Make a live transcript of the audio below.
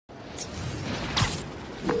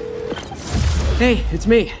Hey, it's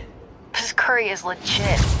me. This curry is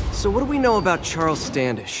legit. So what do we know about Charles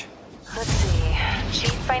Standish? Let's see.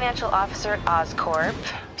 Chief Financial Officer at Oscorp.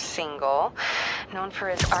 Single. Known for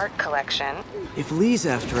his art collection. If Lee's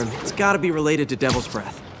after him, it's gotta be related to Devil's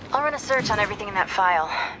Breath. I'll run a search on everything in that file.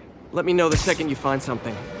 Let me know the second you find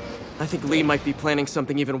something. I think Lee might be planning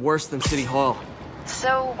something even worse than City Hall.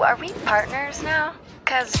 So, are we partners now?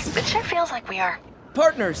 'Cause it sure feels like we are.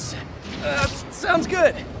 Partners. Sounds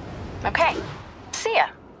good. Okay. See ya,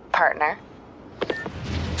 partner.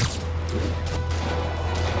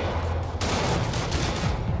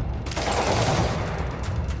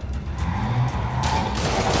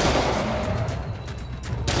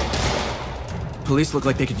 Police look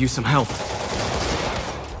like they could use some help.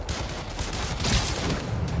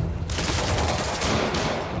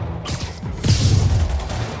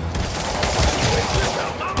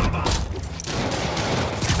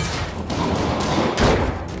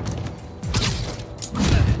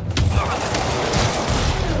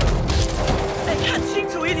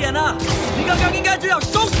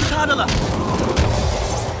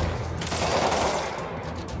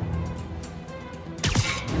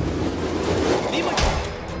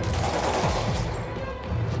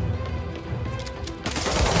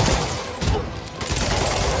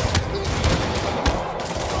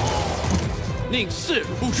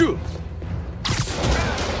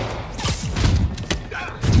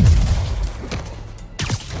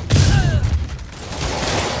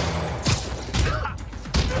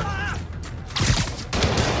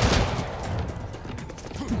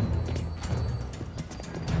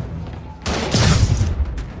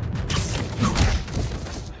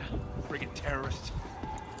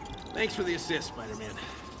 Thanks for the assist, Spider-Man.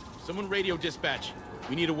 Someone radio dispatch.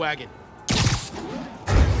 We need a wagon.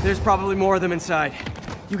 There's probably more of them inside.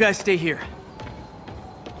 You guys stay here.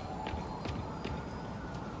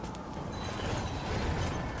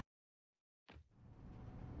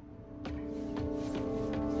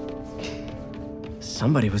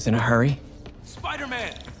 Somebody was in a hurry.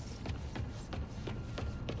 Spider-Man!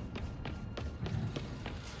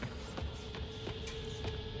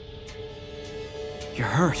 You're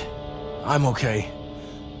hurt. I'm okay.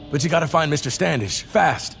 But you gotta find Mr. Standish,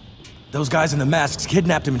 fast. Those guys in the masks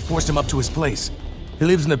kidnapped him and forced him up to his place. He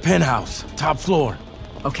lives in the penthouse, top floor.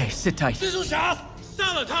 Okay, sit tight. 蜘蛛侠，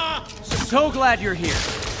杀了他！ So glad you're here.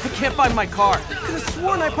 I can't find my car. Could've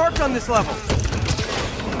sworn I parked on this level.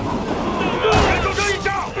 人中这一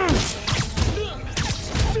招！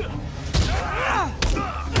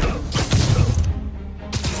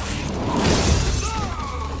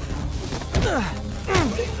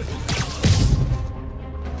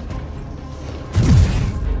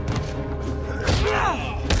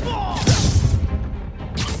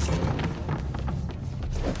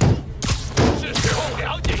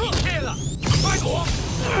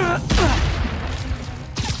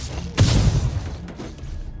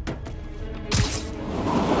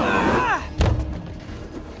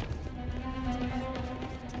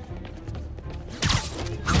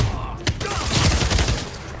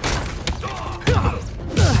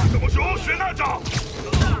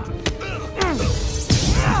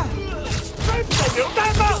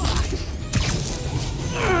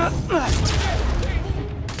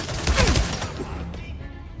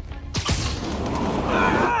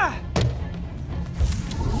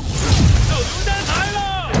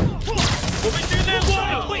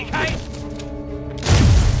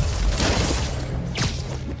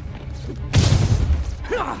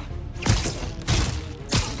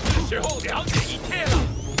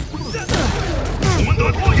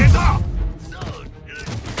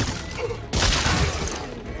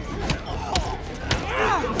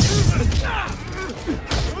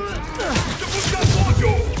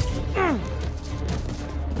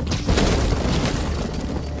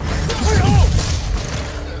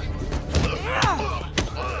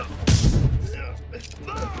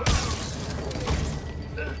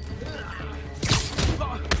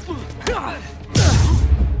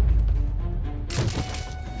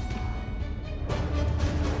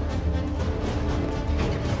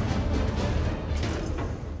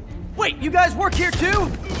 Wait, you guys work here too?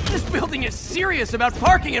 This building is serious about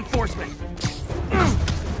parking enforcement. 我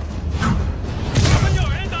们有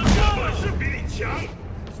人挡车，本事比你强。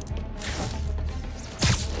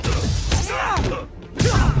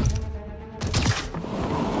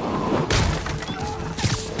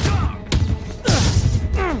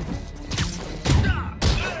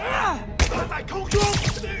 在空中，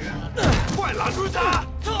快拦住他！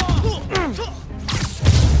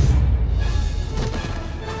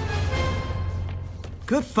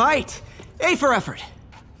 Good fight. A for effort.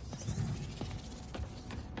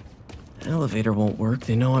 Elevator won't work,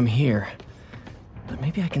 they know I'm here. But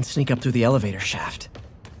maybe I can sneak up through the elevator shaft.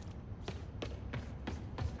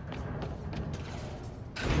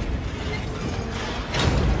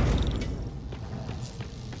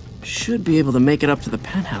 Should be able to make it up to the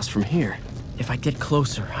penthouse from here. If I get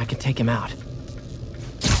closer, I can take him out.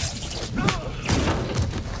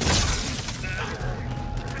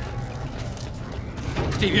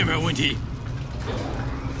 这边没有问题。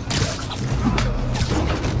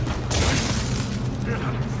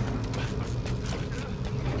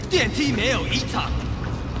电梯没有异常。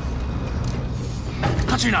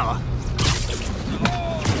他去哪了？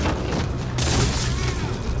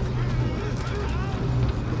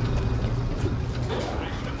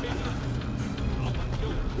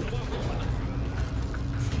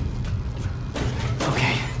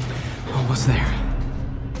 Okay, almost there.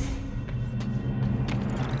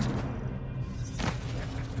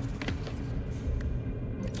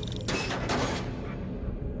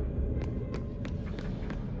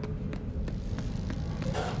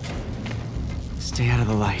 Stay out of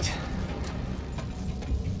the light.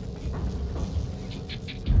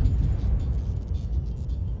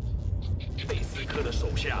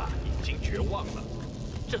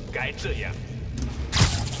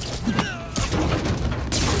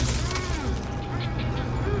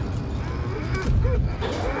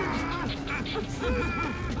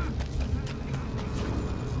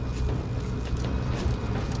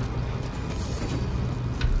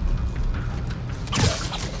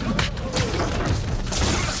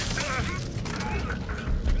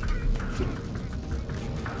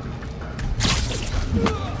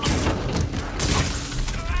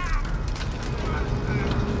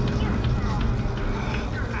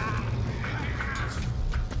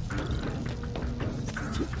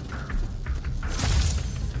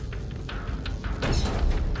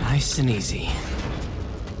 Nice and easy.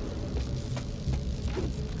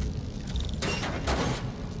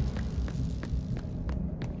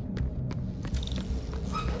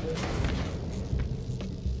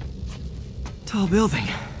 Tall building.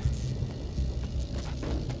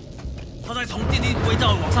 他在从电梯轨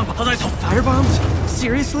道往上跑，他在从 Firebombs?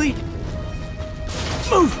 Seriously?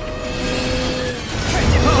 Move!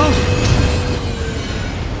 Uh-oh.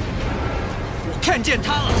 我看见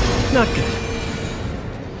他了。 Not good.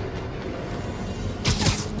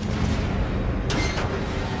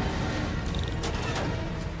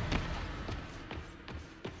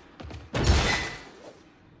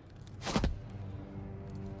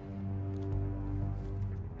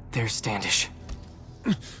 There's Standish.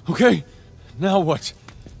 Okay, now what?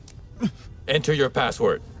 Enter your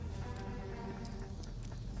password.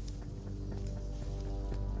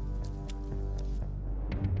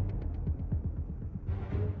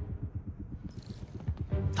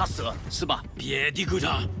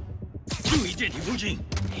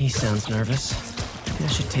 He sounds nervous. Maybe I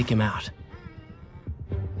should take him out.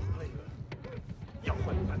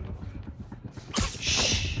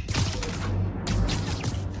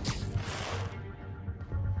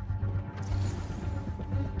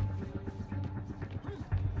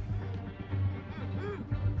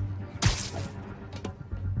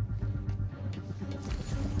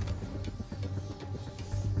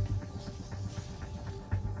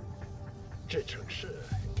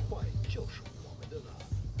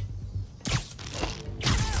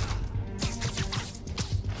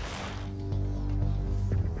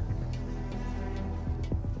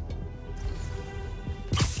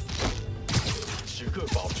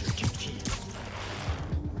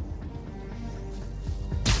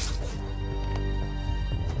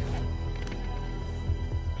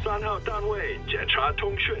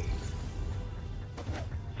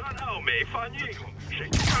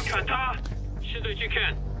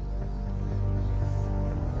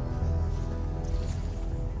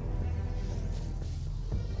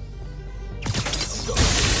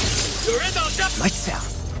 Lights out.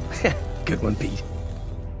 Good one, Pete.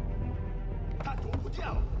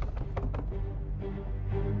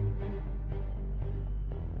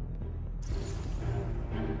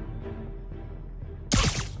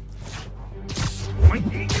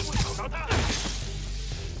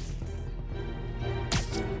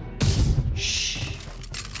 Shh.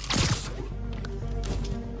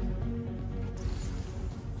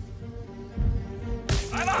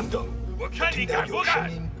 来吧，我看你敢不敢！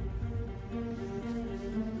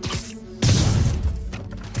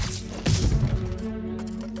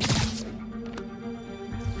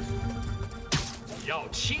要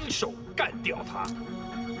亲手干掉他。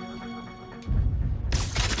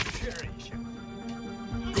确认一下，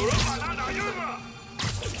有人把他打晕了。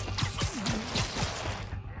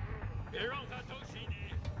别让他偷袭你。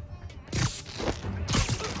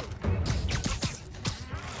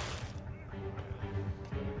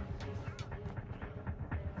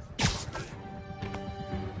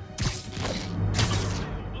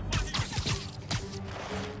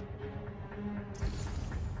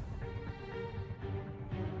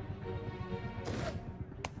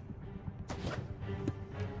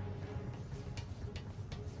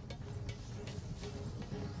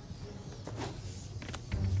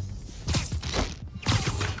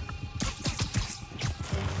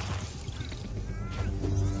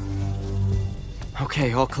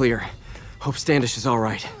Okay, all clear. Hope Standish is all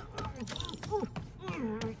right.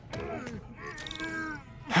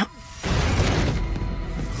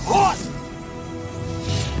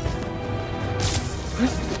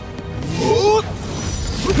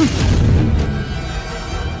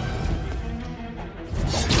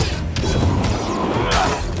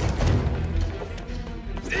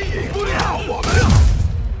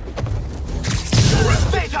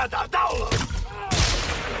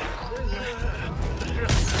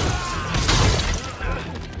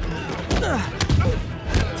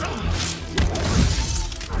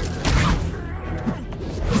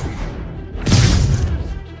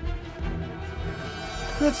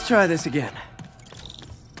 Let's try this again.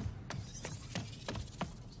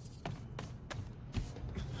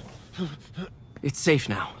 It's safe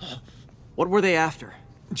now. What were they after?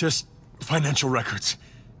 Just financial records.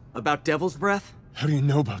 About Devil's Breath? How do you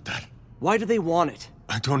know about that? Why do they want it?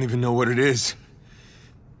 I don't even know what it is.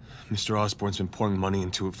 Mr. Osborn's been pouring money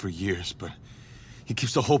into it for years, but he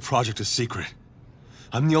keeps the whole project a secret.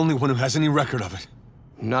 I'm the only one who has any record of it.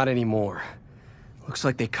 Not anymore. Looks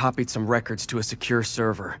like they copied some records to a secure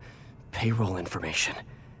server. Payroll information.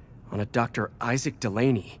 On a Dr. Isaac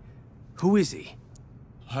Delaney. Who is he?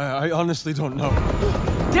 I honestly don't know.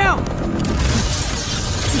 Down!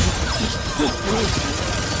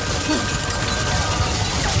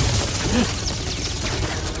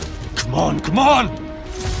 Come on, come on!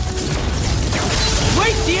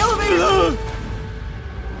 Wait, the elevator!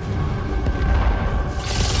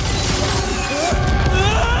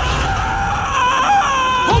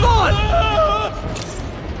 Hold on!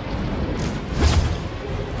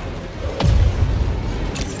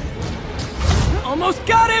 Almost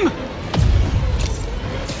got him!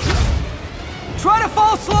 Try to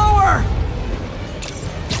fall slower!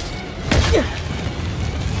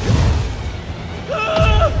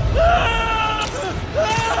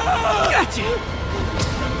 Gotcha!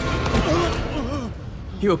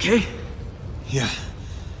 You okay? Yeah,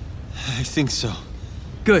 I think so.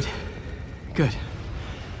 Good. Good.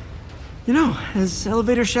 You know, as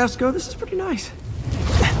elevator shafts go, this is pretty nice.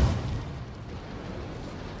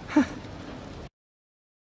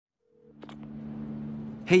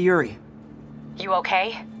 Hey, Yuri. You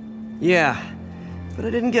okay? Yeah, but I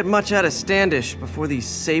didn't get much out of Standish before these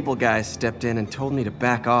Sable guys stepped in and told me to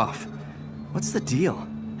back off. What's the deal?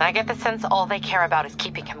 I get the sense all they care about is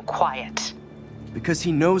keeping him quiet. Because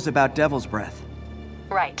he knows about Devil's Breath.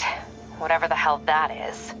 Right. Whatever the hell that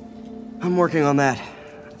is. I'm working on that.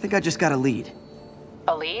 I think I just got a lead.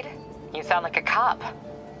 A lead? You sound like a cop.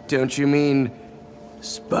 Don't you mean...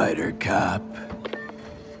 Spider Cop?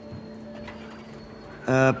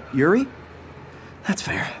 Yuri? That's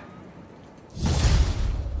fair.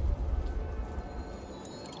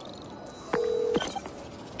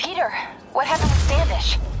 Peter, what happened with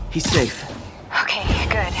Standish? He's safe. Okay,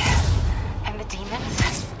 good. And the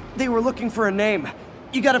demons? They were looking for a name.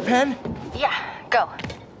 You got a pen? Yeah, go.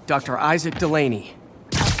 Dr. Isaac Delaney.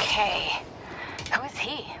 Okay. Who is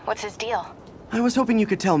he? What's his deal? I was hoping you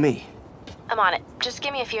could tell me. I'm on it. Just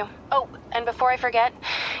give me a few. Oh, and before I forget,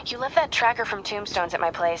 you left that tracker from Tombstones at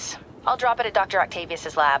my place. I'll drop it at Dr.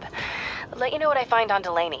 Octavius's lab. Let you know what I find on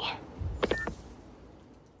Delaney.